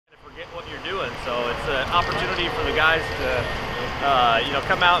it's an opportunity for the guys to, you know,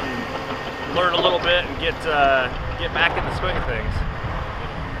 come out and learn a little bit and get back in the swing of things.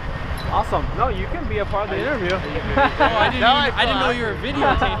 Awesome. No, you can be a part of the interview. I didn't know you were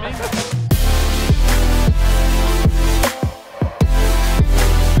videotaping.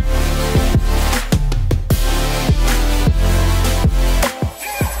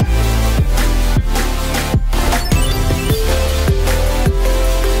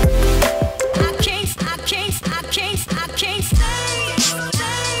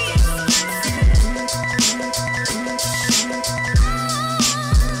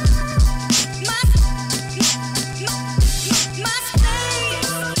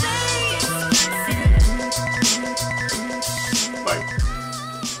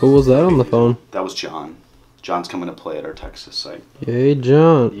 Who was that on the phone? That was John. John's coming to play at our Texas site. Yay,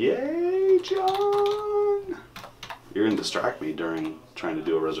 John. Yay, John! You're going to distract me during trying to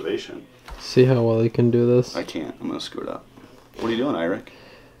do a reservation. See how well you can do this? I can't. I'm going to screw it up. What are you doing, Eric?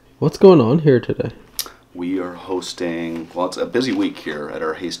 What's going on here today? We are hosting, well, it's a busy week here at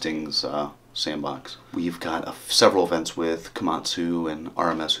our Hastings sandbox. We've got several events with Komatsu and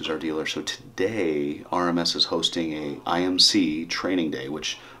RMS, who's our dealer. So today, RMS is hosting a IMC training day,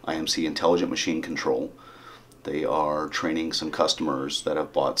 which IMC Intelligent Machine Control. They are training some customers that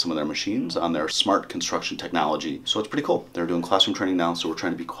have bought some of their machines on their smart construction technology. So it's pretty cool. They're doing classroom training now, so we're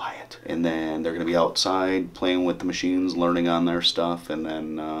trying to be quiet. And then they're going to be outside playing with the machines, learning on their stuff. And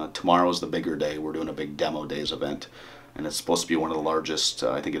then tomorrow's the bigger day. We're doing a big Demo Days event. And it's supposed to be one of the largest,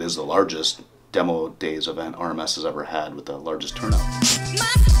 I think it is the largest Demo Days event RMS has ever had, with the largest turnout.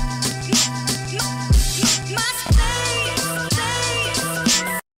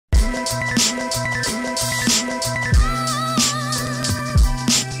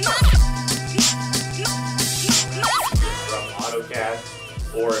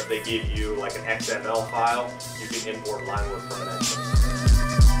 Or if they give you like an XML file, you can import line work from an XML.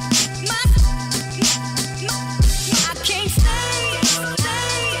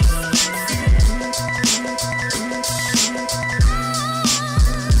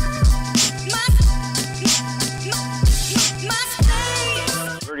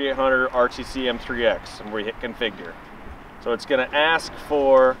 RTC M3X, and we hit configure. So it's going to ask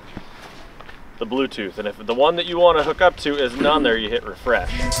for the Bluetooth, and if the one that you want to hook up to isn't on there, you hit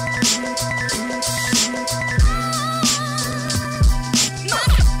refresh.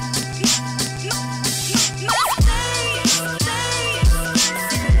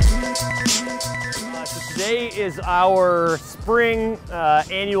 So today is our spring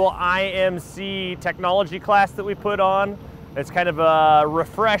annual IMC technology class that we put on. It's kind of a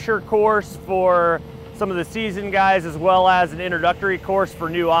refresher course for some of the seasoned guys, as well as an introductory course for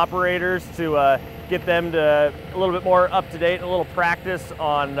new operators to get them to a little bit more up to date and a little practice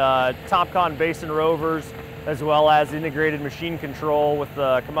on TopCon basin rovers, as well as integrated machine control with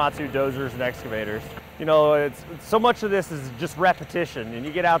Komatsu dozers and excavators. You know, it's so much of this is just repetition, and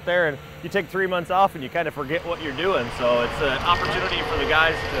you get out there and you take 3 months off and you kind of forget what you're doing. So it's an opportunity for the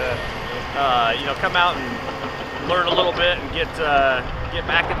guys to you know, come out and learn a little bit and get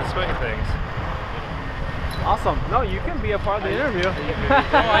back in the swing of things. Awesome. No, you can be a part of the interview.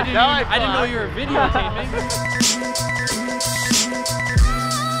 I didn't know you were videotaping.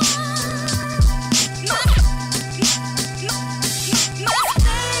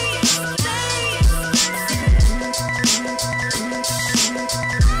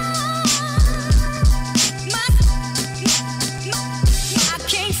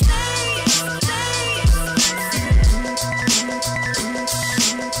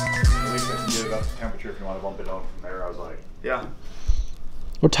 If you want to bump it down from there, I was like, yeah.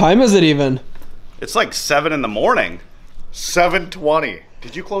 What time is it even? It's like 7 in the morning. 7:20.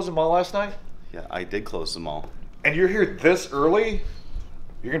 Did you close the mall last night? Yeah, I did close the mall. And you're here this early?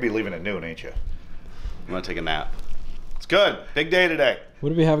 You're going to be leaving at noon, ain't you? I'm going to take a nap. It's good. Big day today. What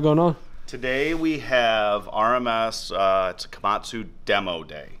do we have going on? Today we have RMS, it's a Komatsu Demo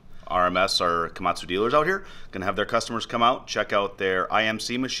Day. RMS, our Komatsu dealers out here, going to have their customers come out, check out their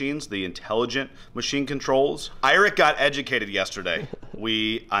IMC machines, the Intelligent Machine Controls. Eric got educated yesterday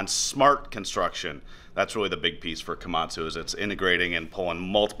on smart construction. That's really the big piece for Komatsu, is it's integrating and pulling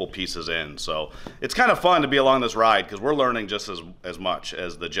multiple pieces in. So it's kind of fun to be along this ride, because we're learning just as much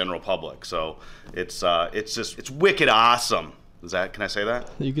as the general public. So it's wicked awesome. Can I say that?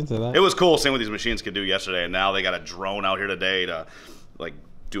 You can say that. It was cool seeing what these machines could do yesterday, and now they got a drone out here today to like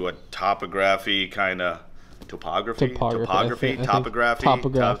do a topography kind of topography. Topography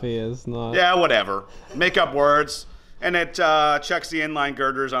is not. Yeah, whatever. Make up words, and it checks the inline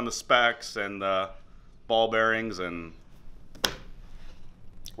girders on the specs and the ball bearings and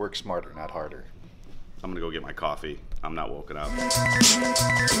work smarter, not harder. I'm gonna go get my coffee. I'm not woken up.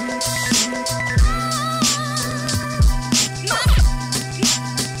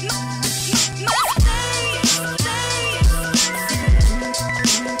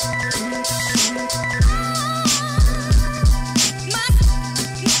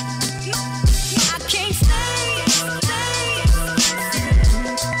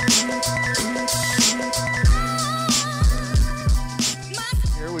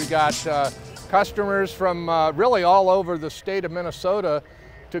 Here we got customers from really all over the state of Minnesota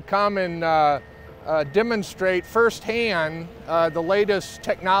to come and demonstrate firsthand the latest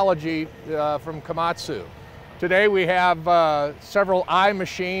technology from Komatsu. Today we have several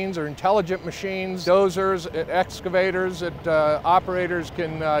machines or intelligent machines, dozers, excavators that operators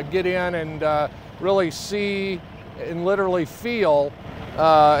can get in and really see and literally feel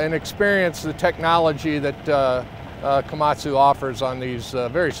and experience the technology that Komatsu offers on these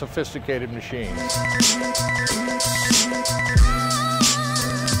very sophisticated machines.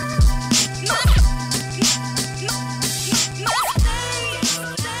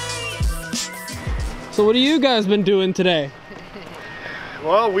 So what have you guys been doing today?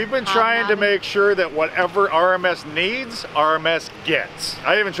 Well, we've been trying to make sure that whatever RMS needs, RMS gets.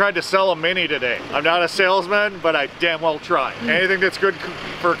 I even tried to sell a Mini today. I'm not a salesman, but I damn well try. Anything that's good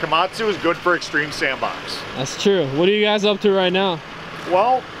for Komatsu is good for Extreme Sandbox. That's true. What are you guys up to right now?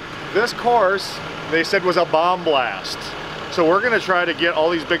 Well, this course, they said was a bomb blast. So we're gonna try to get all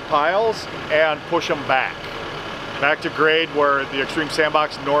these big piles and push them back to grade where the Extreme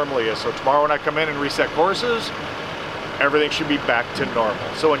Sandbox normally is. So tomorrow when I come in and reset courses, everything should be back to normal.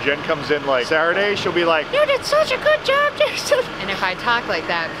 So when Jen comes in like Saturday, she'll be like, "You did such a good job, Jason." And if I talk like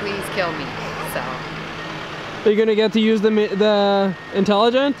that, please kill me. So. Are you gonna get to use the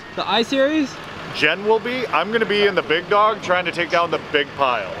Intelligent, the I-Series? Jen will be. I'm gonna be in the big dog trying to take down the big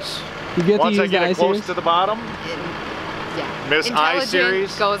piles. You get Once to I use get the it close I-Series? to the bottom, Yeah. Miss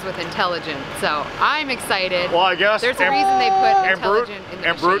I-Series goes with intelligent, so I'm excited. well, I guess. There's a reason they put and brute, intelligent in the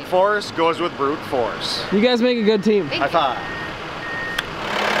and brute machine. force goes with brute force. You guys make a good team. Thank High you. five.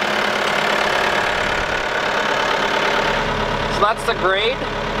 So that's the grade?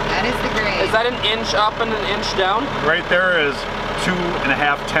 That is the grade. Is that an inch up and an inch down? Right there is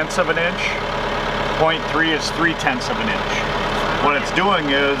 2.5 of an inch. 0.3 is 3/10 of an inch. What it's doing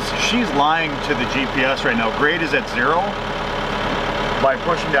is she's lying to the GPS right now. Grade is at 0. By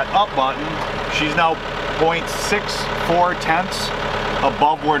pushing that up button, she's now 0.64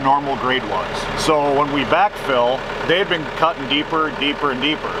 above where normal grade was. So when we backfill, they had been cutting deeper, deeper, and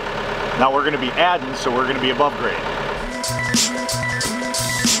deeper. Now we're going to be adding, so we're going to be above grade.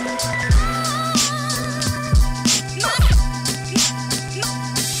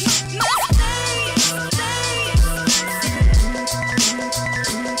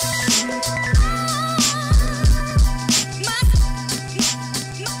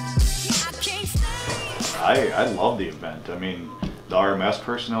 I love the event. I mean, the RMS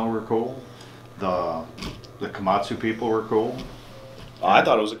personnel were cool. The Komatsu people were cool. I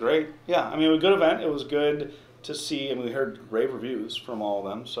thought it was great. Yeah, I mean, it was a good event. It was good to see, and we heard rave reviews from all of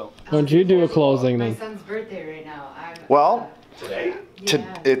them. So Why don't you do a closing then? My son's birthday right now. Well, today,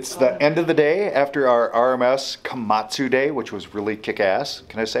 it's the end of the day after our RMS Komatsu Day, which was really kick-ass.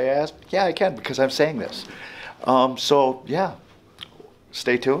 Can I say ass? Yeah, I can, because I'm saying this. So, yeah.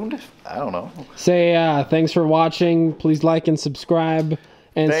 Stay tuned. I don't know. Say thanks for watching. Please like and subscribe.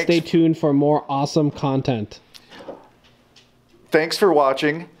 And Thanks. stay tuned for more awesome content. Thanks for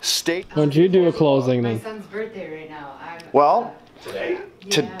watching. Stay. Why don't you do a closing My then? son's birthday right now. Well, today.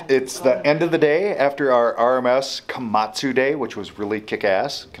 it's the end of the day after our RMS Komatsu Day, which was really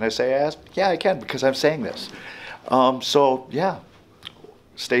kick-ass. Can I say ass? Yeah, I can, because I'm saying this. So, yeah.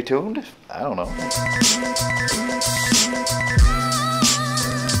 Stay tuned. I don't know.